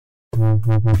Hey,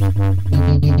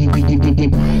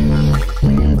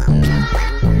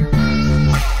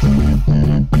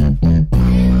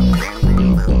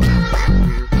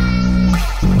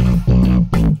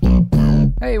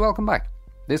 welcome back.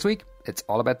 This week, it's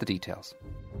all about the details.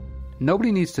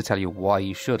 Nobody needs to tell you why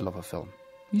you should love a film.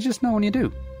 You just know when you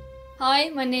do. Hi,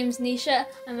 my name's Nisha.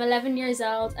 I'm 11 years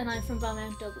old and I'm from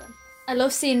Belmont, Dublin. I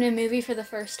love seeing a movie for the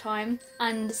first time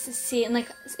and seeing,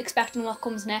 expecting what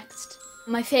comes next.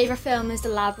 My favourite film is The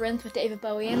Labyrinth with David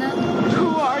Bowie in it. Who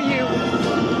are you?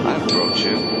 I've brought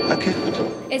you a gift.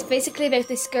 It's basically about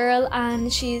this girl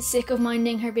and she's sick of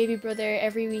minding her baby brother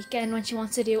every weekend when she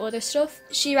wants to do other stuff.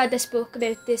 She read this book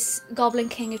about this goblin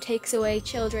king who takes away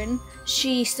children.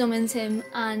 She summons him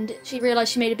and she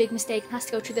realised she made a big mistake and has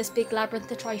to go through this big labyrinth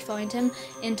to try find him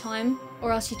in time,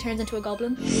 or else she turns into a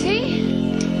goblin.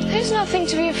 See? There's nothing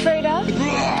to be afraid of.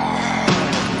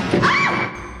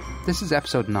 This is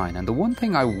episode 9, and the one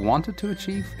thing I wanted to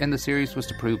achieve in the series was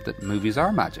to prove that movies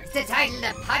are magic. It's the title of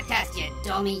the podcast, you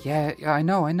dummy. Yeah, I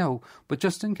know. But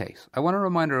just in case, I want a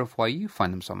reminder of why you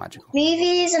find them so magical.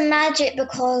 Movies are magic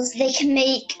because they can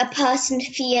make a person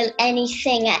feel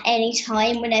anything at any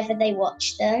time whenever they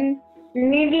watch them.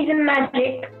 Movies are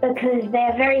magic because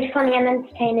they're very funny and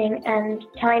entertaining, and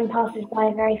time passes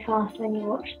by very fast when you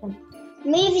watch them.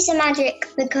 Movies are magic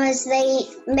because they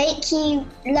make you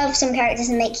love some characters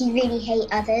and make you really hate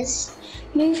others.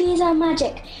 Movies are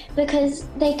magic because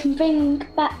they can bring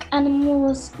back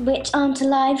animals which aren't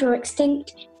alive or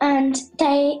extinct, and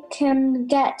they can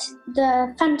get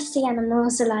the fantasy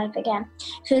animals alive again.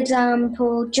 For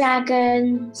example,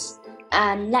 dragons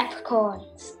and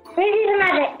leprechauns. Movies are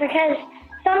magic because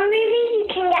some movies you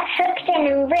can get hooked in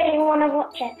and really want to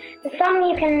watch it, but some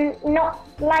you can not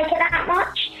like it that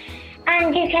much.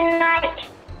 And you can,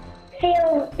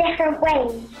 feel different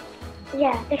ways.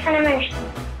 Yeah, different emotions.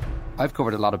 I've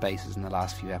covered a lot of bases in the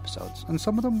last few episodes, and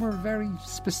some of them were very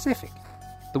specific.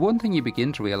 The one thing you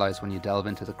begin to realise when you delve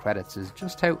into the credits is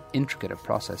just how intricate a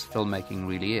process filmmaking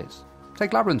really is.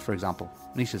 Take Labyrinth, for example,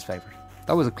 Nisha's favourite.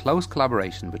 That was a close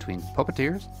collaboration between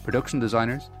puppeteers, production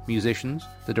designers, musicians,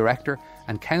 the director,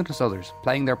 and countless others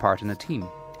playing their part in a team.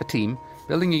 A team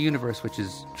building a universe which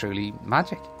is truly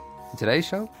magic. In today's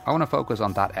show, I want to focus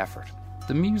on that effort.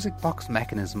 The music box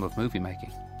mechanism of movie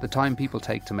making. The time people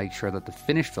take to make sure that the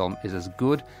finished film is as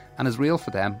good and as real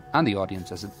for them and the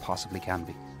audience as it possibly can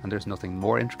be. And there's nothing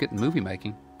more intricate in movie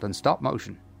making than stop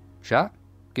motion. Sha,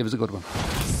 give us a good one.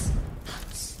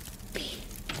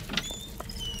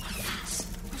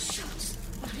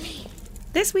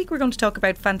 This week we're going to talk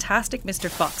about Fantastic Mr.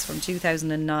 Fox from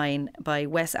 2009 by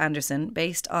Wes Anderson,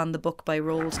 based on the book by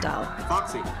Roald Dahl.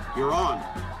 Foxy, you're on.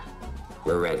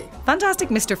 We're ready. Fantastic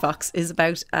Mr. Fox is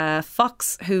about a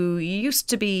fox who used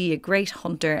to be a great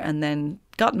hunter and then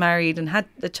got married and had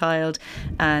a child,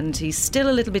 and he's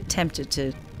still a little bit tempted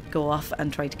to go off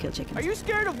and try to kill chickens. Are you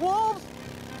scared of wolves?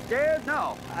 Scared?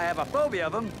 No, I have a phobia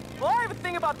of them. Well, I have a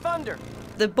thing about thunder.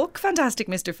 The book Fantastic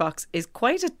Mr. Fox is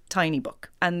quite a tiny book,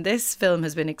 and this film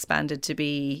has been expanded to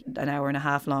be an hour and a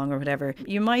half long or whatever.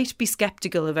 You might be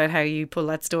sceptical about how you pull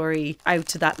that story out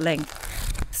to that length.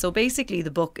 So basically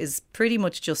the book is pretty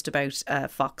much just about a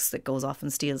fox that goes off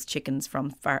and steals chickens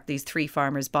from these three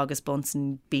farmers, Bogus, Bunce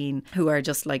and Bean, who are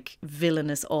just like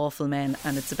villainous, awful men,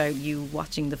 and it's about you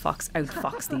watching the fox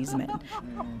outfox these men.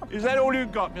 Is that all you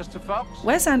got, Mr. Fox?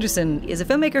 Wes Anderson is a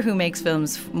filmmaker who makes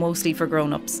films mostly for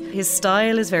grown-ups. His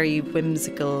style is very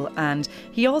whimsical, and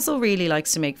he also really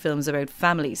likes to make films about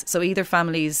families. So either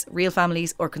families, real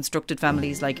families, or constructed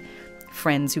families, like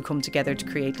friends who come together to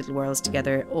create little worlds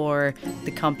together, or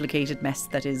the complicated mess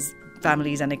that is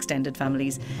families and extended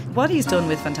families. What he's done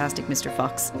with Fantastic Mr.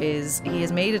 Fox is he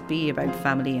has made it be about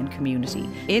family and community.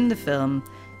 In the film,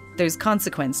 there's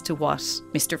consequence to what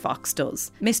Mr. Fox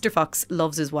does. Mr. Fox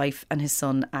loves his wife and his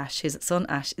son Ash. His son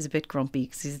Ash is a bit grumpy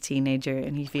because he's a teenager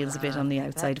and he feels a bit on the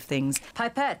outside of things.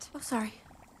 Pipette. Oh, sorry.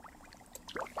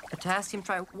 A potassium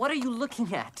try. What are you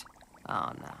looking at?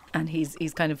 Oh, no. And he's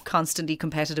kind of constantly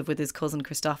competitive with his cousin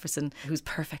Christopherson, who's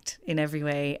perfect in every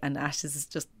way, and Ash is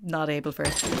just not able for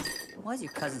it. Why is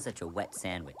your cousin such a wet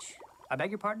sandwich? I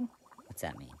beg your pardon? What's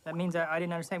that mean? That means I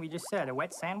didn't understand what you just said. A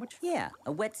wet sandwich? Yeah,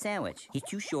 a wet sandwich. He's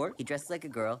too short, he dresses like a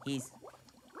girl, he's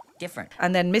different.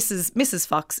 And then Mrs.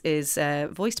 Fox is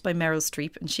voiced by Meryl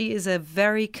Streep, and she is a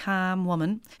very calm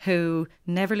woman who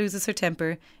never loses her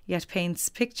temper, yet paints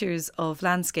pictures of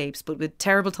landscapes but with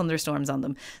terrible thunderstorms on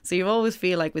them. So you always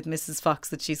feel like with Mrs. Fox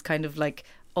that she's kind of like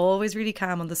always really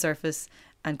calm on the surface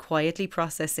and quietly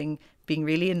processing being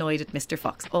really annoyed at Mr.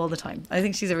 Fox all the time. I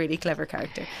think she's a really clever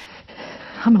character.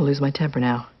 I'm going to lose my temper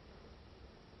now.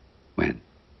 When?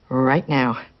 Right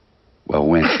now. Well,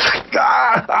 when?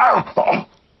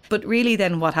 But really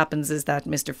then what happens is that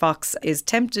Mr. Fox is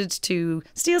tempted to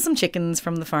steal some chickens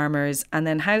from the farmers, and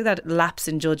then how that lapse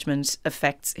in judgment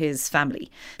affects his family,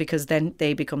 because then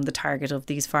they become the target of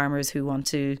these farmers who want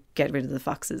to get rid of the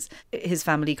foxes. His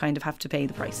family kind of have to pay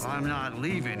the price. I'm not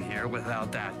leaving here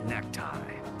without that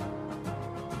necktie.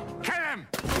 Kill him!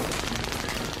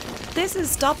 This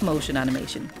is stop motion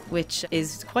animation, which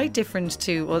is quite different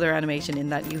to other animation in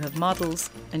that you have models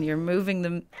and you're moving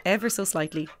them ever so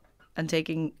slightly and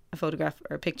taking a photograph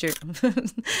or a picture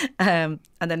and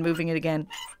then moving it again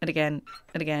and again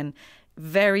and again.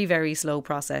 Very, very slow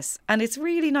process. And it's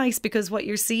really nice because what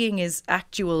you're seeing is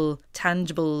actual,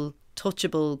 tangible,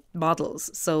 touchable models.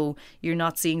 So you're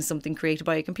not seeing something created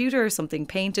by a computer or something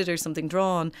painted or something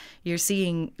drawn. You're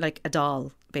seeing like a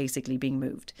doll basically being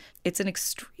moved. It's an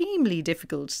extremely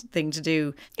difficult thing to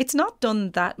do. It's not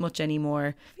done that much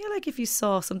anymore. I feel like if you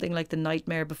saw something like The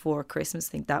Nightmare Before Christmas,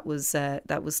 I think that was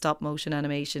stop motion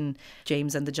animation.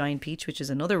 James and the Giant Peach, which is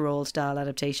another Roald Dahl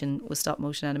adaptation, was stop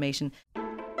motion animation.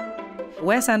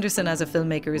 Wes Anderson as a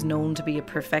filmmaker is known to be a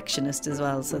perfectionist as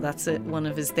well, so that's one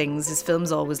of his things. His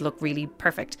films always look really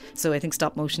perfect. So I think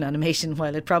stop motion animation,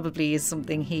 while it probably is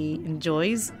something he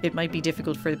enjoys, it might be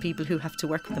difficult for the people who have to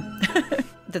work with him.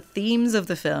 The themes of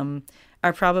the film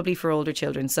are probably for older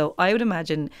children. So I would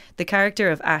imagine the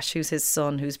character of Ash, who's his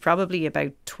son, who's probably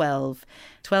about 12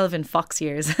 in Fox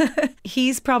years,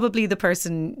 he's probably the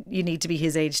person you need to be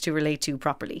his age to relate to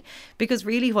properly. Because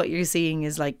really what you're seeing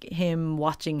is like him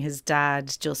watching his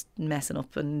dad just messing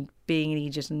up and being an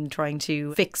idiot and trying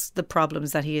to fix the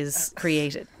problems that he has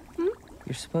created.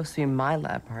 You're supposed to be my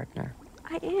lab partner.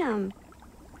 I am.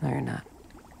 No, you're not.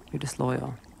 You're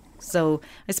disloyal. So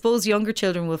I suppose younger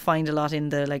children will find a lot in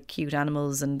the like cute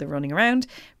animals and the running around.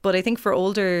 But I think for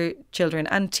older children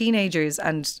and teenagers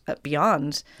and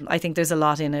beyond, I think there's a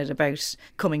lot in it about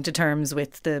coming to terms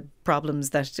with the problems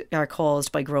that are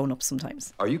caused by grown-ups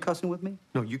sometimes. Are you cussing with me?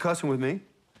 No, you cussing with me?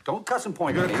 Don't cuss and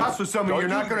point. You're going to cuss with somebody. You're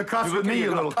not going to cuss with me,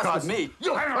 you little cuss. Me.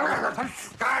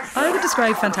 I would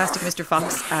describe Fantastic Mr.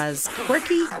 Fox as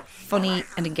quirky, funny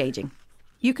and engaging.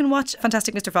 You can watch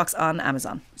Fantastic Mr. Fox on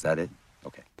Amazon. Is that it?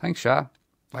 Okay. Thanks, Shah.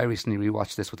 I recently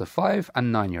rewatched this with a 5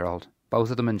 and 9-year-old. Both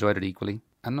of them enjoyed it equally,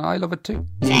 and I love it too.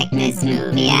 Check this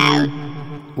movie out.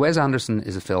 Wes Anderson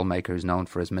is a filmmaker who's known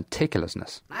for his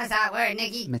meticulousness. What's that word,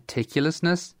 Nicky?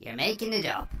 Meticulousness? You're making it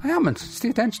up. I haven't. It's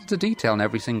the attention to detail in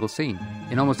every single scene.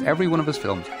 In almost every one of his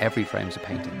films, every frame's a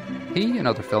painting. He and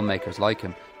other filmmakers like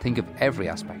him think of every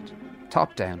aspect,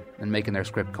 top down, and making their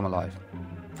script come alive.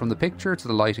 From the picture to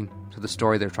the lighting to the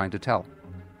story they're trying to tell.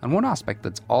 And one aspect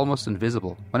that's almost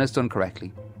invisible when it's done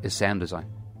correctly is sound design.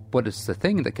 But it's the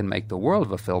thing that can make the world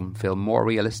of a film feel more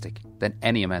realistic than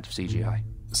any amount of CGI.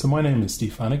 So my name is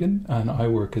Steve Flanagan and I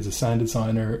work as a sound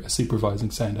designer, a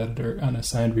supervising sound editor and a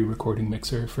sound re-recording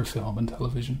mixer for film and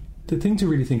television. The thing to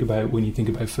really think about when you think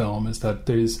about film is that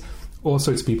there's all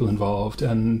sorts of people involved,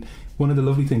 and one of the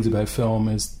lovely things about film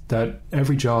is that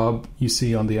every job you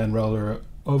see on the end roller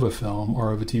of a film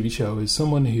or of a TV show is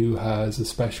someone who has a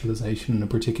specialization in a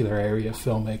particular area of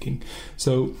filmmaking.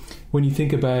 So when you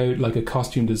think about like a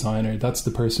costume designer, that's the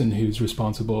person who's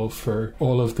responsible for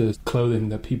all of the clothing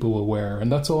that people will wear,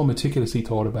 and that's all meticulously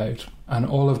thought about. And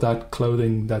all of that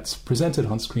clothing that's presented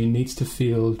on screen needs to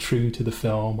feel true to the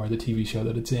film or the TV show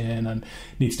that it's in, and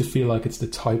needs to feel like it's the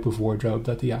type of wardrobe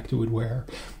that the actor would wear.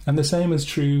 And the same is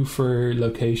true for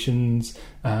locations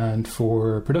and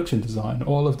for production design.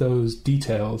 All of those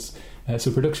details. So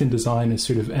production design is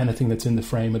sort of anything that's in the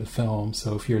frame of the film.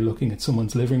 So if you're looking at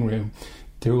someone's living room,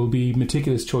 there will be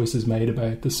meticulous choices made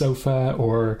about the sofa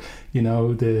or, you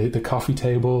know, the coffee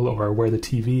table or where the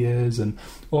TV is. And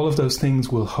all of those things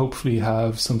will hopefully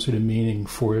have some sort of meaning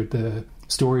for the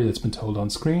story that's been told on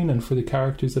screen and for the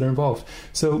characters that are involved.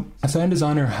 So a sound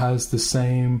designer has the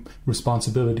same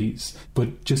responsibilities,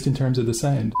 but just in terms of the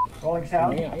sound.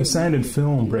 The sound in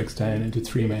film breaks down into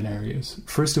 3 main areas.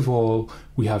 First of all,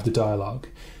 we have the dialogue.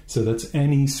 So that's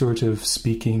any sort of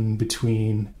speaking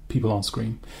between people on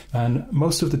screen. And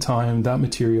most of the time that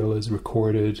material is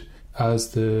recorded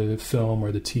as the film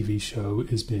or the TV show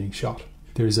is being shot.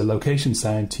 There's a location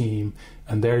sound team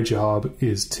and their job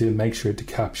is to make sure to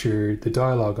capture the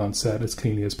dialogue on set as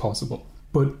cleanly as possible.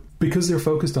 But because they're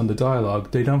focused on the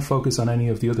dialogue, they don't focus on any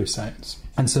of the other sounds.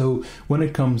 And so when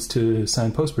it comes to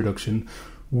sound post-production,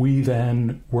 we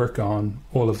then work on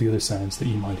all of the other sounds that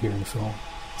you might hear in the film.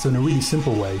 So in a really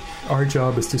simple way, our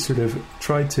job is to sort of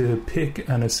try to pick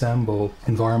and assemble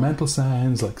environmental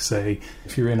sounds, like say,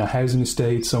 if you're in a housing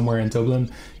estate somewhere in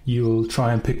Dublin, you'll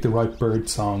try and pick the right bird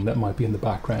song that might be in the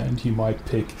background. You might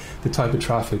pick the type of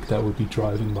traffic that would be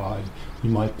driving by. You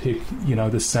might pick,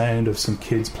 the sound of some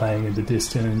kids playing in the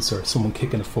distance or someone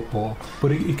kicking a football.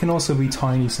 But it can also be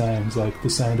tiny sounds like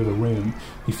the sound of a room.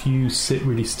 If you sit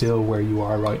really still where you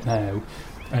are right now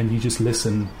and you just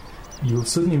listen, you'll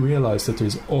suddenly realise that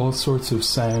there's all sorts of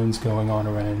sounds going on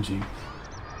around you.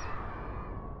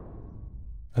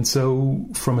 And so,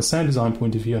 from a sound design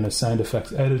point of view and a sound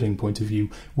effects editing point of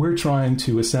view, we're trying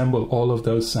to assemble all of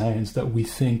those sounds that we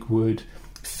think would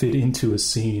fit into a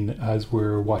scene as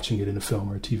we're watching it in a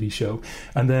film or a TV show.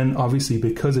 And then, obviously,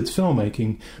 because it's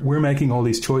filmmaking, we're making all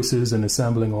these choices and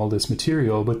assembling all this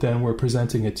material, but then we're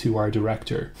presenting it to our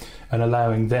director and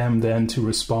allowing them then to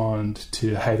respond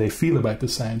to how they feel about the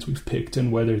sounds we've picked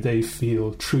and whether they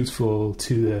feel truthful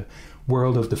to the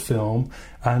world of the film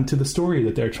and to the story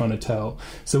that they're trying to tell.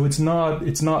 So it's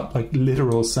not like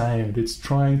literal sound. It's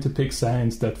trying to pick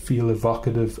sounds that feel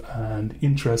evocative and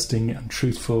interesting and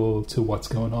truthful to what's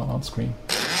going on screen.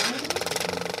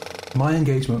 My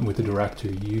engagement with the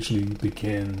director usually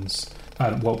begins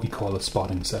at what we call a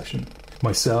spotting session.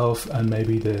 Myself and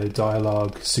maybe the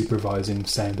dialogue supervising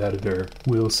sound editor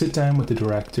will sit down with the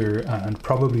director and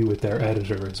probably with their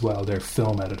editor as well, their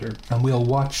film editor, and we'll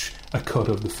watch a cut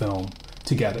of the film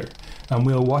together. And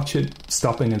we'll watch it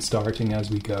stopping and starting as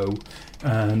we go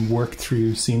and work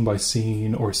through scene by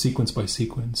scene or sequence by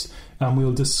sequence. And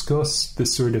we'll discuss the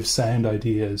sort of sound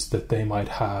ideas that they might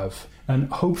have. And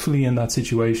hopefully in that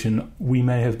situation, we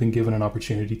may have been given an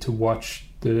opportunity to watch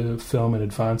the film in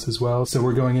advance as well. So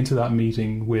we're going into that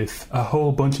meeting with a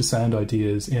whole bunch of sound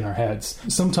ideas in our heads.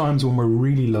 Sometimes when we're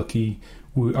really lucky,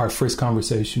 our first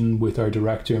conversation with our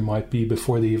director might be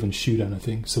before they even shoot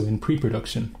anything, so in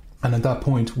pre-production. And at that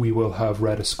point, we will have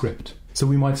read a script. So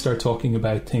we might start talking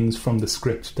about things from the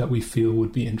script that we feel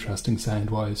would be interesting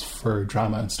sound-wise for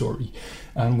drama and story.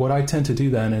 And what I tend to do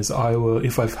then is I will,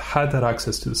 if I've had that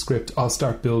access to the script, I'll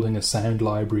start building a sound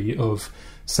library of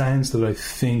sounds that I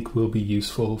think will be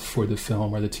useful for the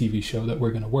film or the TV show that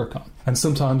we're going to work on. And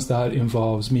sometimes that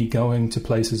involves me going to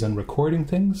places and recording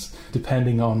things,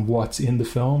 depending on what's in the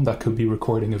film. That could be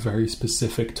recording a very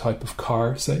specific type of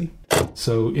car, say.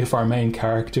 So if our main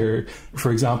character,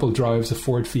 for example, drives a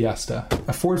Ford Fiesta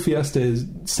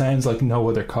sounds like no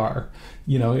other car.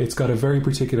 It's got a very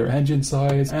particular engine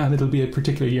size and it'll be a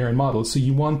particular year and model. So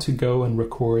you want to go and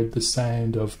record the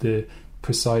sound of the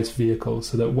precise vehicle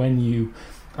so that when you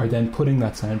are then putting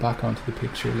that sound back onto the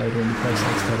picture later in the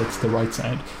process, that it's the right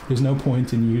sound. There's no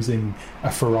point in using a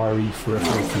Ferrari for a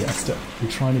Ford Fiesta. You're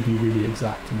trying to be really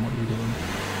exact in what you're doing.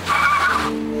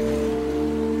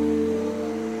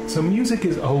 So music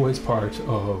is always part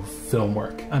of film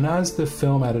work, and as the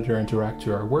film editor and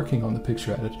director are working on the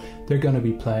picture edit, they're going to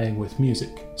be playing with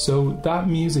music. So that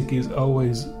music is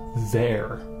always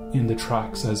there in the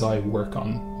tracks as I work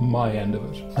on my end of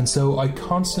it. And so I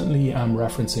constantly am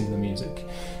referencing the music,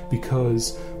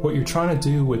 because what you're trying to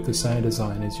do with the sound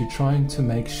design is you're trying to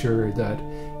make sure that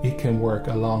it can work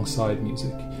alongside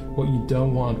music. What you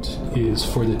don't want is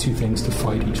for the two things to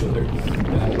fight each other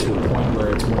to a point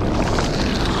where it's more.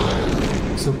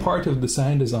 So part of the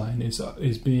sound design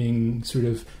is being sort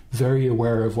of very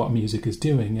aware of what music is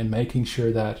doing and making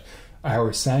sure that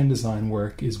our sound design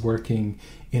work is working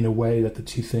in a way that the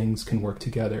two things can work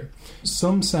together.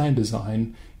 Some sound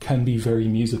design can be very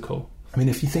musical. I mean,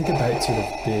 if you think about sort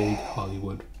of big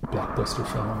Hollywood blockbuster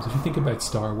films, if you think about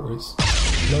Star Wars,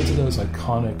 loads of those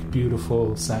iconic,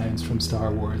 beautiful sounds from Star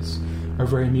Wars are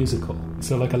very musical.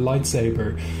 So like a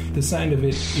lightsaber, the sound of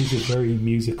it is a very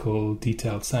musical,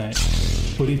 detailed sound.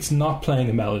 But it's not playing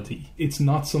a melody. It's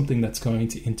not something that's going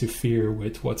to interfere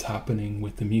with what's happening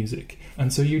with the music.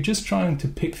 And so you're just trying to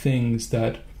pick things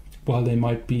that, while they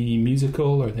might be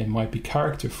musical or they might be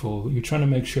characterful, you're trying to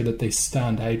make sure that they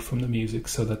stand out from the music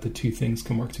so that the two things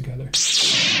can work together.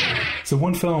 So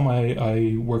one film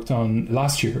I worked on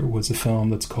last year was a film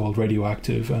that's called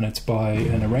Radioactive, and it's by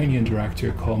an Iranian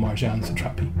director called Marjan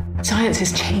Satrapi. Science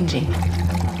is changing,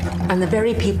 and the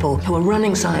very people who are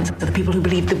running science are the people who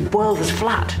believe the world is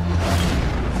flat.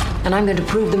 And I'm going to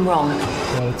prove them wrong.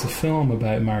 Well, it's a film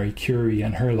about Marie Curie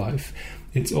and her life.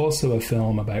 It's also a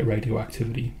film about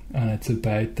radioactivity, and it's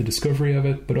about the discovery of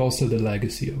it, but also the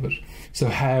legacy of it. So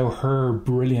how her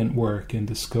brilliant work in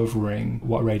discovering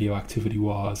what radioactivity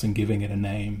was and giving it a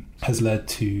name has led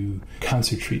to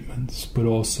cancer treatments, but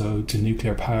also to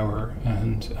nuclear power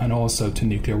and also to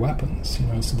nuclear weapons.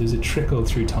 So there's a trickle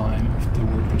through time of the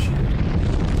work that she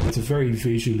did. It's a very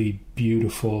visually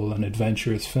beautiful and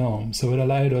adventurous film, so it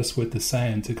allowed us with the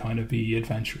sound to kind of be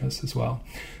adventurous as well.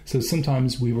 So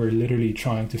sometimes we were literally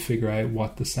trying to figure out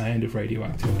what the sound of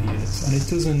radioactivity is, and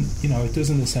it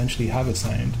doesn't essentially have a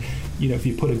sound. If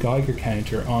you put a Geiger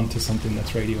counter onto something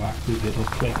that's radioactive, it'll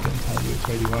click and tell you it's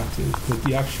radioactive, but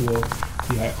the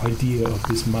idea of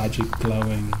this magic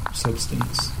glowing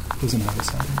substance doesn't have a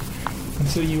sound. And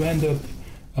so you end up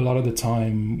a lot of the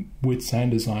time with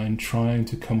sound design trying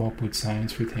to come up with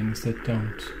sounds for things that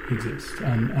don't exist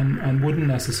and wouldn't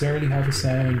necessarily have a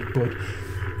sound, but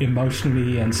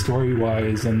emotionally and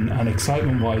story-wise and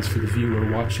excitement-wise for the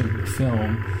viewer watching the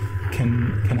film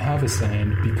can have a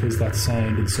sound, because that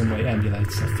sound in some way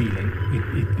emulates a feeling.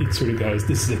 It sort of goes,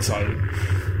 this is exciting.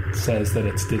 It says that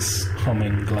it's this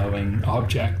humming, glowing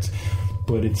object,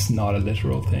 but it's not a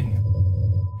literal thing.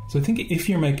 So I think if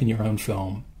you're making your own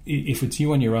film, if it's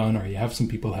you on your own or you have some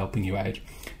people helping you out,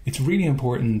 it's really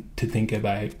important to think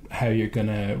about how you're going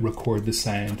to record the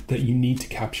sound that you need to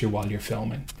capture while you're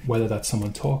filming, whether that's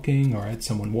someone talking or it's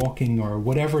someone walking or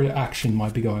whatever action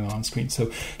might be going on screen.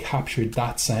 So capture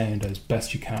that sound as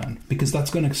best you can, because that's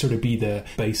going to sort of be the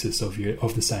basis of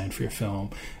the sound for your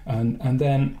film. And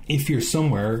then if you're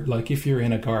somewhere, like if you're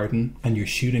in a garden and you're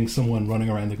shooting someone running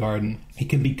around the garden, it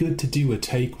can be good to do a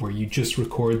take where you just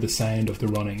record the sound of the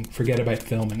running. Forget about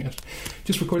filming it.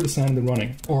 Just record the sound of the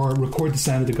running, or record the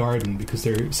sound of the garden, because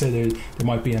there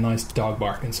might be a nice dog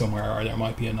barking somewhere, or there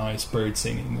might be a nice bird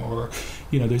singing, or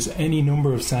there's any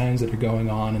number of sounds that are going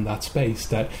on in that space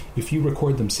that if you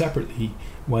record them separately,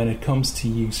 when it comes to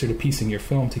you sort of piecing your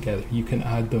film together, you can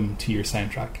add them to your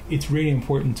soundtrack. It's really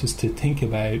important just to think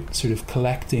about sort of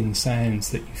collecting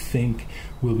sounds that you think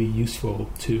will be useful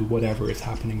to whatever is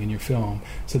happening in your film,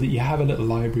 so that you have a little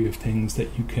library of things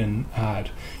that you can add.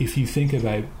 If you think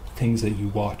about things that you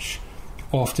watch,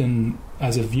 often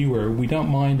as a viewer, we don't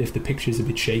mind if the picture's a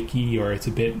bit shaky or it's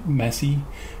a bit messy,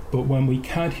 but when we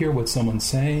can't hear what someone's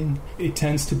saying, it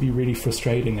tends to be really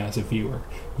frustrating as a viewer.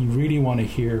 You really want to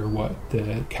hear what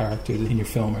the characters in your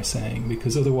film are saying,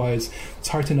 because otherwise it's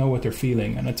hard to know what they're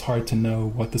feeling and it's hard to know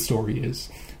what the story is.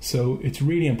 So it's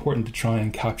really important to try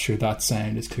and capture that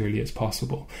sound as clearly as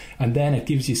possible. And then it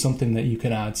gives you something that you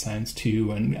can add sounds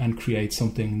to and create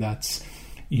something that's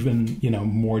even,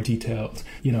 more detailed.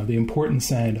 The important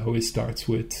sound always starts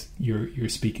with your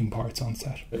speaking parts on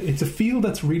set. It's a field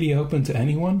that's really open to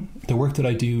anyone. The work that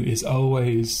I do is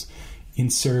always in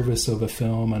service of a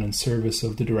film and in service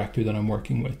of the director that I'm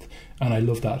working with. And I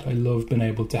love that. I love being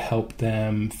able to help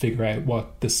them figure out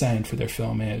what the sound for their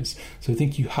film is. So I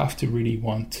think you have to really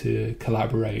want to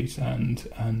collaborate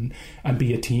and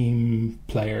be a team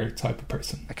player type of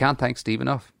person. I can't thank Steve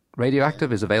enough.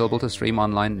 Radioactive is available to stream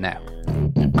online now.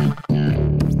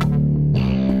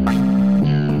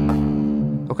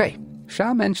 Okay,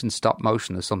 Shah mentioned stop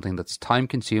motion as something that's time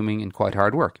consuming and quite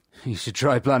hard work. You should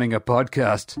try planning a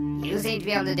podcast. You seem to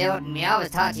be able to do it, and we always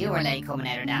thought you were late coming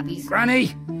out of nappies.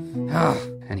 Granny!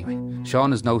 Anyway,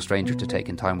 Sean is no stranger to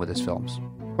taking time with his films.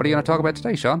 What are you going to talk about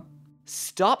today, Sean?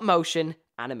 Stop motion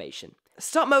animation.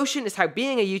 Stop motion is how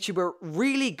being a YouTuber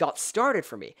really got started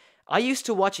for me. I used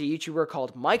to watch a YouTuber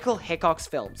called Michael Hickox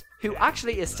Films, who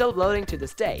actually is still uploading to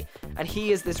this day, and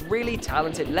he is this really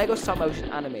talented Lego stop motion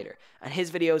animator, and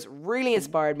his videos really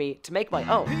inspired me to make my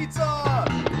own. Pizza!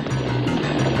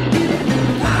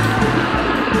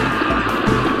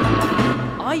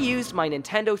 I used my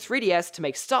Nintendo 3DS to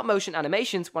make stop motion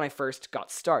animations when I first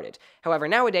got started. However,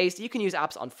 nowadays you can use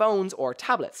apps on phones or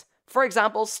tablets. For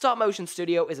example, Stop Motion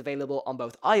Studio is available on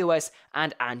both iOS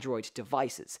and Android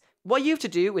devices. What you have to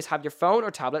do is have your phone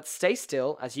or tablet stay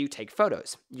still as you take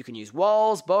photos. You can use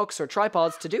walls, books, or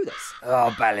tripods to do this.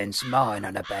 I'll balance mine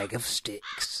on a bag of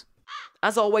sticks.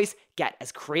 As always, get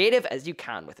as creative as you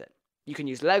can with it. You can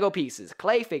use Lego pieces,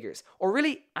 clay figures, or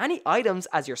really any items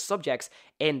as your subjects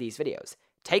in these videos.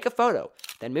 Take a photo,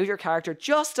 then move your character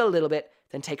just a little bit,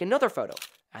 then take another photo,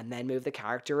 and then move the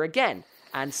character again,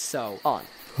 and so on.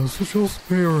 Has it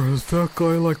just me, or has that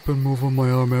guy been moving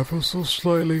my arm ever so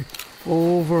slightly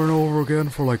over and over again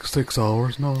for 6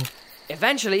 hours now?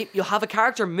 Eventually, you'll have a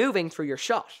character moving through your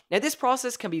shot. Now, this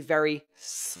process can be very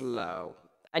slow,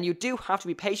 and you do have to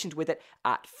be patient with it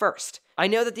at first. I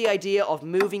know that the idea of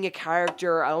moving a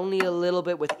character only a little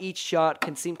bit with each shot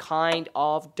can seem kind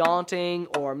of daunting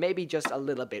or maybe just a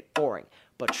little bit boring.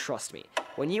 But trust me,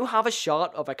 when you have a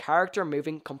shot of a character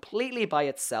moving completely by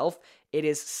itself, It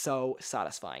is so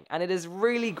satisfying, and it is a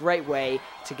really great way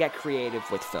to get creative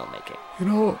with filmmaking. You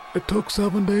know, it took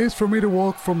 7 days for me to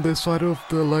walk from this side of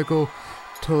the Lego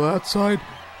to that side,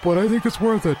 but I think it's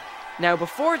worth it. Now,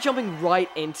 before jumping right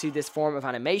into this form of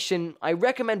animation, I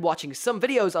recommend watching some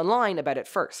videos online about it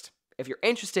first. If you're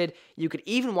interested, you could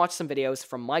even watch some videos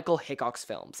from Michael Hickok's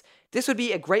films. This would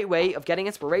be a great way of getting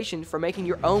inspiration for making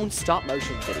your own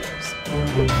stop-motion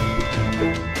videos.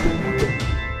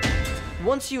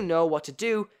 Once you know what to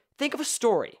do, think of a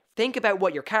story. Think about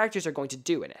what your characters are going to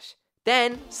do in it.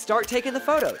 Then, start taking the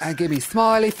photos. And give me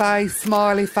smiley face,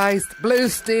 blue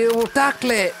steel, duck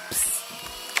lips.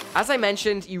 As I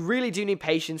mentioned, you really do need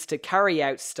patience to carry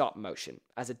out stop motion,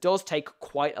 as it does take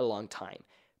quite a long time.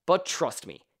 But trust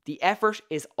me, the effort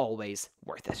is always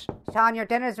worth it. Sean, your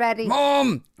dinner's ready.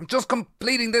 Mom, I'm just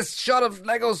completing this shot of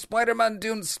Lego Spider-Man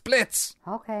doing splits.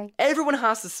 Okay. Everyone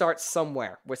has to start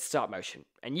somewhere with stop motion,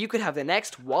 and you could have the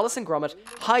next Wallace and Gromit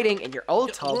hiding in your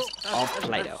old tubs of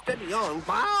Play-Doh. Steady on,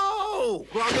 bow!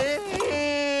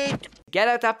 Gromit! Get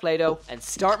out that Play-Doh and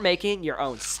start making your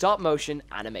own stop motion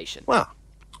animation. Well,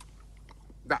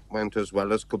 that went as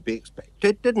well as could be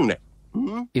expected, didn't it?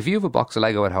 If you have a box of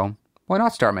Lego at home, why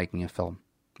not start making a film?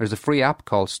 There's a free app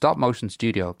called Stop Motion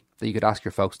Studio that you could ask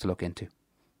your folks to look into.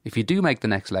 If you do make the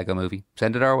next Lego movie,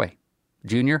 send it our way.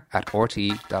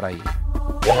 junior@rte.ie.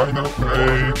 Why not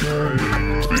make a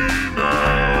movie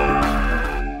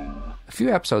now? A few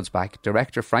episodes back,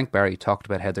 director Frank Berry talked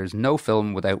about how there's no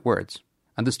film without words,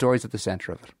 and the story's at the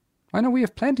centre of it. I know we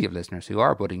have plenty of listeners who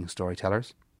are budding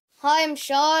storytellers. Hi, I'm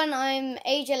Sean. I'm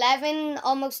age 11,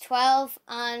 almost 12,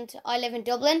 and I live in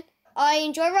Dublin. I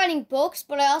enjoy writing books,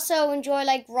 but I also enjoy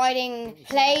writing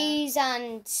plays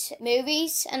and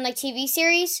movies and TV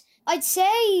series. I'd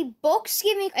say books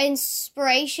give me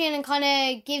inspiration and kind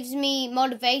of gives me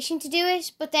motivation to do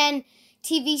it, but then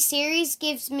TV series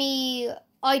gives me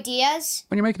ideas.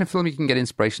 When you're making a film, you can get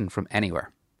inspiration from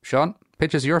anywhere. Sean,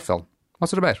 pitch us your film.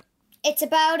 What's it about? It's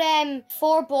about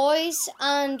 4 boys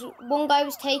and one guy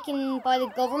was taken by the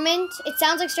government. It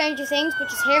sounds like Stranger Things, but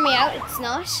just hear me out, it's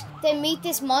not. They meet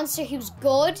this monster who's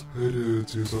good. Hey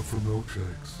dudes, he's up for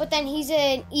milkshakes. But then he's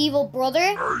an evil brother.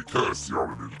 Hey, kiss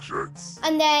your milkshakes.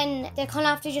 And then they kind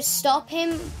of have to just stop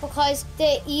him because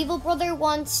the evil brother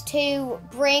wants to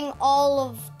bring all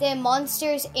of the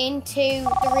monsters into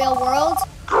the real world.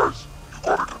 Guys, you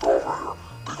gotta get over here.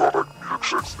 They got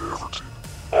milkshakes and everything.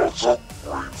 Also,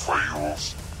 green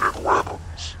files and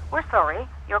weapons. We're sorry.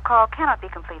 Your call cannot be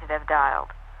completed as dialed.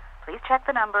 Please check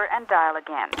the number and dial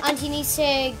again. And he needs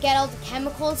to get all the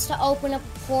chemicals to open up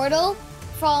a portal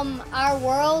from our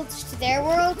world to their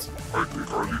world. I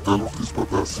think I need to look this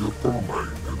potassium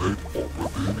bromine and they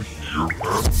pop it in here and they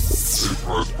press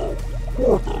on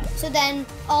portal. So then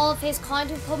all of his kind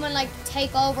will come and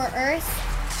take over Earth.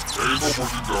 Hey,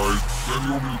 nobody died. Send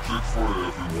your milkshake for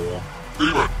everyone.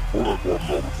 Steven, hold that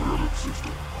bottle over for your little sister.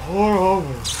 Hold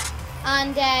over.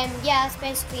 And yeah, that's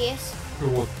basically it. Hey,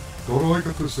 what? Don't I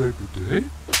get to say good day?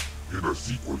 In a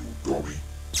sequel, you dummy.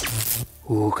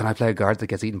 Ooh, can I play a guard that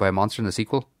gets eaten by a monster in the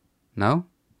sequel? No?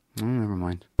 Oh, never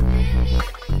mind.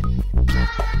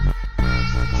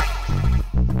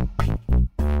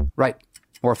 Right,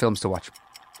 more films to watch.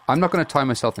 I'm not going to tie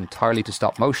myself entirely to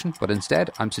stop motion, but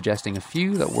instead I'm suggesting a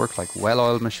few that work like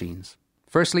well-oiled machines.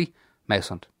 Firstly, Mouse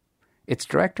Hunt. Its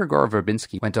director Gore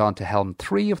Verbinski went on to helm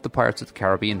 3 of the Pirates of the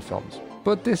Caribbean films,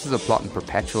 but this is a plot in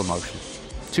perpetual motion.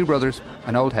 2 brothers,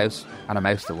 an old house, and a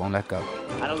mouse that won't let go.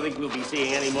 I don't think we'll be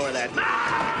seeing any more of that.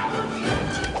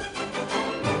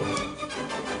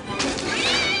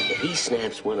 If he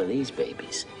snaps one of these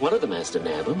babies, one of them has to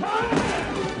nab him.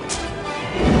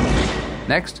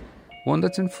 Next, one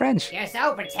that's in French. You're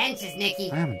so pretentious, Nicky.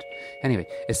 I haven't. Anyway,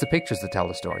 it's the pictures that tell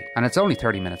the story, and it's only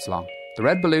 30 minutes long. The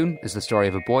Red Balloon is the story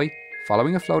of a boy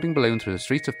following a floating balloon through the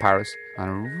streets of Paris on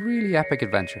a really epic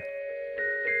adventure.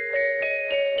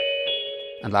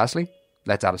 And lastly,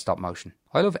 let's add a stop motion.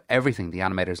 I love everything the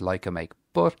animators Laika make,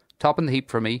 but top in the heap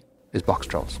for me is Box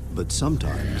Trolls. But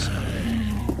sometimes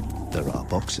there are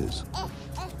boxes.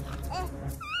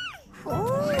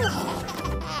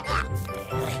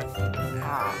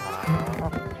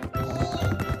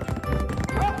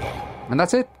 And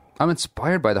that's it. I'm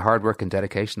inspired by the hard work and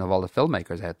dedication of all the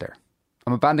filmmakers out there.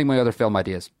 I'm abandoning my other film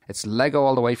ideas. It's Lego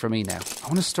all the way for me now. I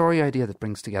want a story idea that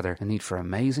brings together a need for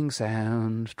amazing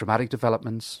sound, dramatic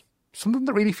developments, something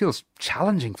that really feels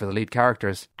challenging for the lead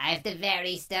characters. I have the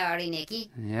very story, Nicky.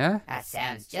 Yeah? That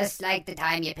sounds just like the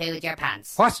time you pooed your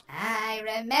pants. What? I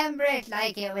remember it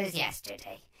like it was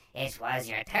yesterday. It was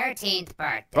your 13th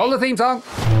birthday. Roll the theme song!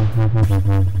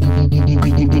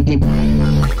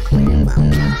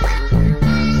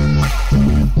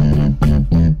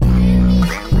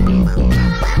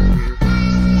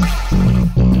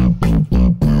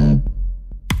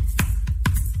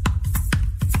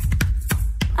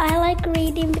 like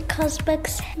reading because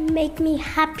books make me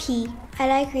happy. I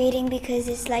like reading because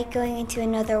it's like going into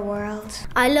another world.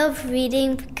 I love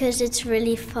reading because it's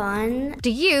really fun. Do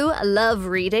you love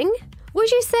reading? Would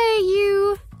you say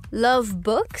you love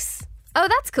books? Oh,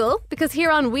 that's cool, because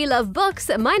here on We Love Books,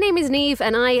 my name is Niamh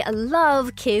and I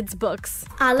love kids' books.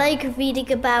 I like reading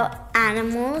about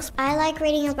animals. I like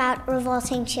reading about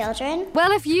revolting children.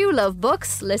 Well, if you love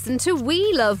books, listen to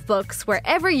We Love Books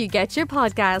wherever you get your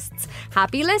podcasts.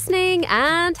 Happy listening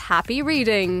and happy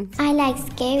reading. I like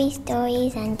scary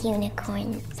stories and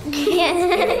unicorns. The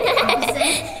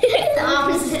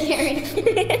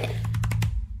opposite.